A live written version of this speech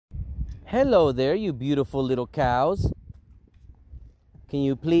Hello there, you beautiful little cows. Can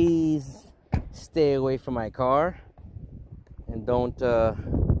you please stay away from my car and don't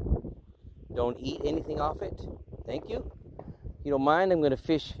eat anything off it? Thank you. If you don't mind, I'm going to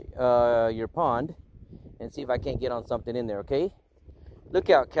fish your pond and see if I can't get on something in there, okay? Look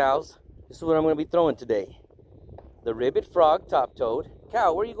out, cows. This is what I'm going to be throwing today. The ribbit frog top toad.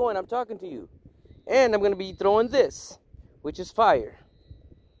 Cow, where are you going? I'm talking to you. And I'm going to be throwing this, which is fire.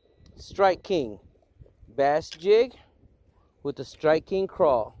 Strike King bass jig with the Strike King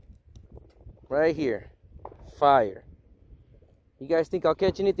crawl. Right here. Fire. You guys think I'll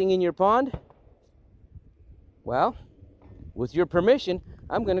catch anything in your pond? Well, with your permission,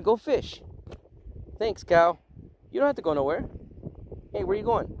 I'm going to go fish. Thanks, cow. You don't have to go nowhere. Hey, where are you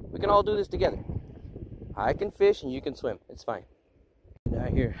going? We can all do this together. I can fish and you can swim. It's fine. Out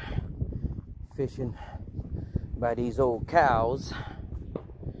here fishing by these old cows,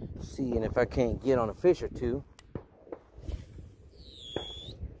 seeing if I can't get on a fish or two.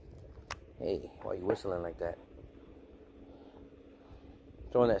 Hey, why are you whistling like that?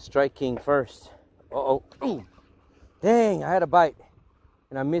 Throwing that Strike King first. Uh-oh. Ooh. Dang, I had a bite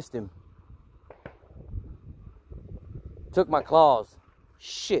and I missed him. Took my claws.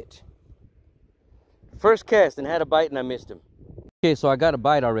 Shit. First cast and had a bite and I missed him. Okay, so I got a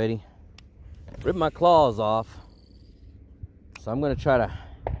bite already. Ripped my claws off. So I'm gonna try to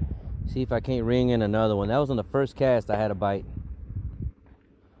see if I can't ring in another one. That was on the first cast I had a bite.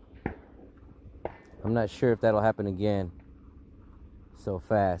 I'm not sure if that'll happen again so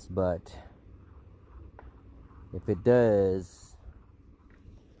fast, but if it does,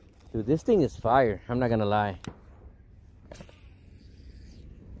 dude, this thing is fire. I'm not gonna lie.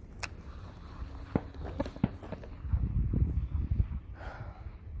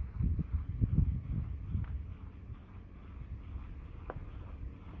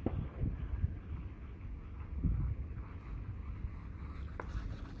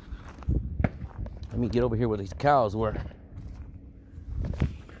 Let me get over here where these cows were.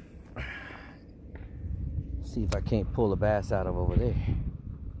 See if I can't pull a bass out of over there.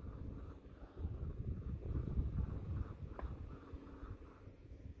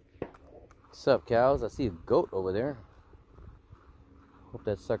 What's up, cows? I see a goat over there. Hope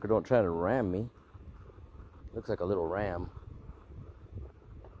that sucker don't try to ram me. Looks like a little ram.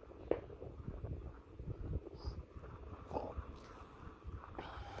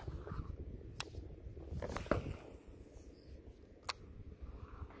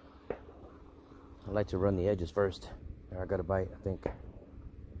 I like to run the edges first. There, I got a bite, I think.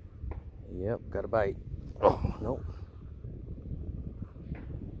 Yep, got a bite. Oh, nope.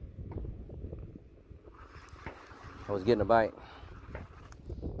 I was getting a bite.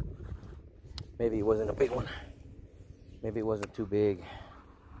 Maybe it wasn't a big one. Maybe it wasn't too big.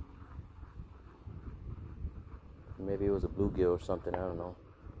 Maybe it was a bluegill or something, I don't know.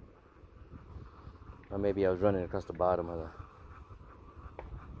 Or maybe I was running across the bottom of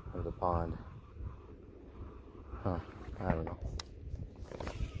the pond. Huh, I don't know.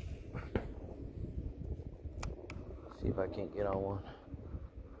 See if I can't get on one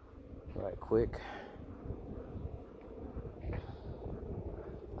right quick.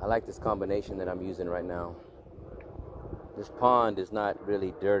 I like this combination that I'm using right now. This pond is not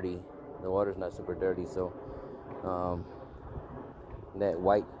really dirty. The water's not super dirty, so that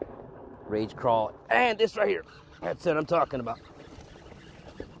white rage crawl and this right here, that's what I'm talking about.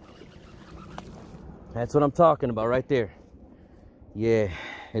 That's what I'm talking about right there. Yeah,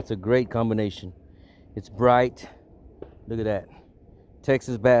 it's a great combination. It's bright. Look at that.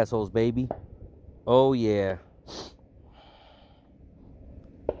 Texas bass holes, baby. Oh yeah.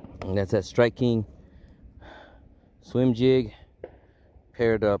 And that's that Strike King swim jig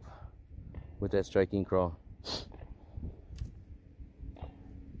paired up with that Strike King crawl.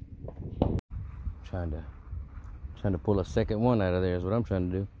 Trying to pull a second one out of there is what I'm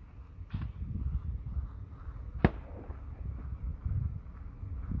trying to do.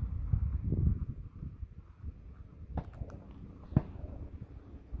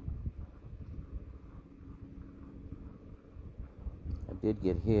 Did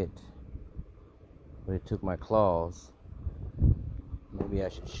get hit, but it took my claws. Maybe I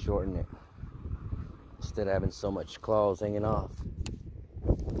should shorten it instead of having so much claws hanging off.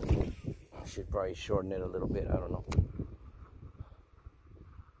 I should probably shorten it a little bit. I don't know.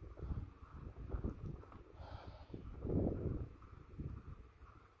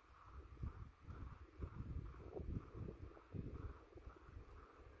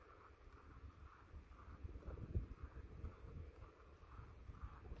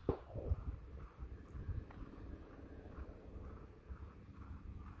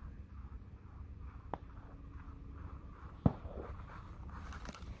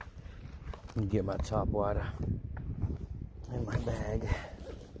 Get my top water in my bag.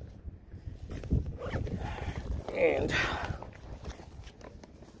 And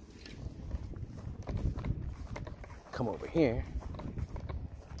come over here.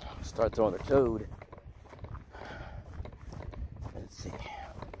 Start throwing the toad. Let's see.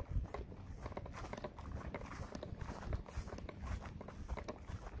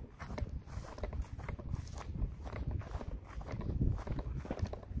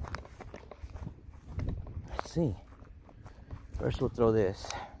 Let's see. First we'll throw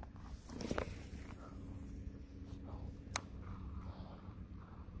this.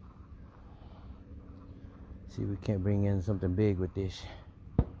 See if we can't bring in something big with this.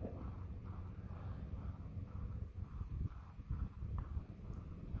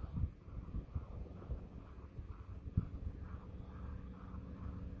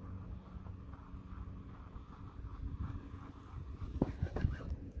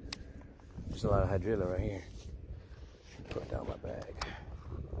 There's a lot of hydrilla right here. Put down my bag.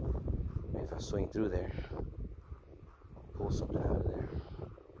 Maybe if I swing through there, pull something out of there.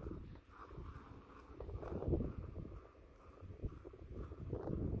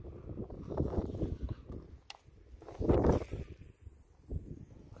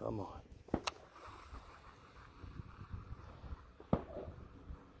 Come on.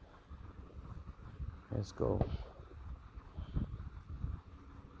 Let's go.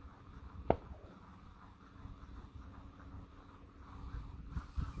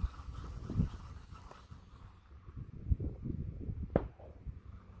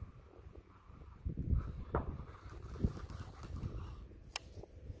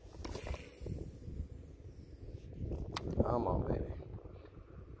 Come on, baby.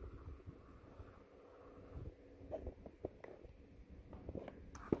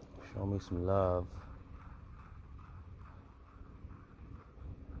 Show me some love.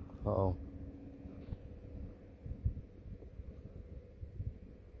 Uh-oh.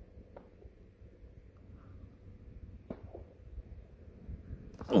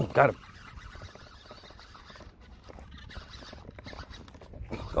 Got him.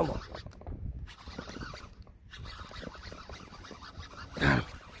 Come on.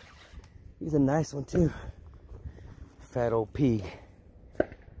 He's a nice one too. Fat old pig.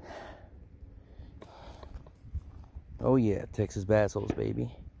 Oh yeah, Texas bass holes,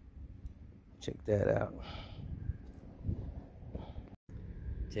 baby. Check that out.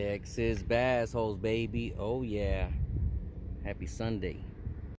 Texas bass holes, baby. Oh yeah. Happy Sunday.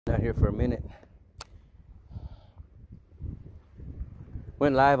 Out here for a minute.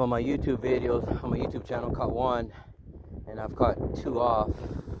 Went live on my YouTube videos, on my YouTube channel, caught one, and I've caught two off.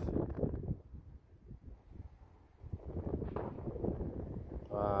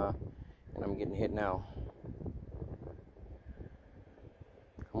 And I'm getting hit now.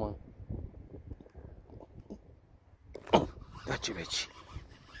 Come on. Got you, bitch.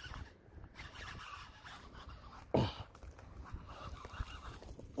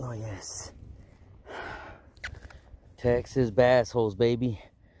 Oh, yes. Texas bass holes, baby.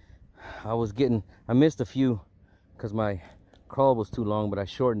 I missed a few because my crawl was too long, but I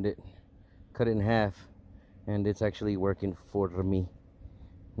shortened it, cut it in half, and it's actually working for me.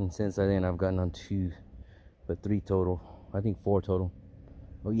 And since then, I've gotten on 2, but 3 total. I think 4 total.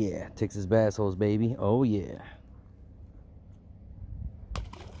 Oh yeah, Texas bass holes, baby. Oh yeah.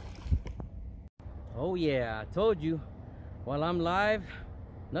 Oh yeah, I told you. While I'm live,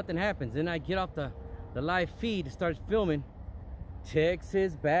 nothing happens. Then I get off the live feed, it starts filming.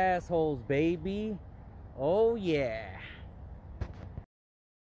 Texas bass holes, baby. Oh yeah.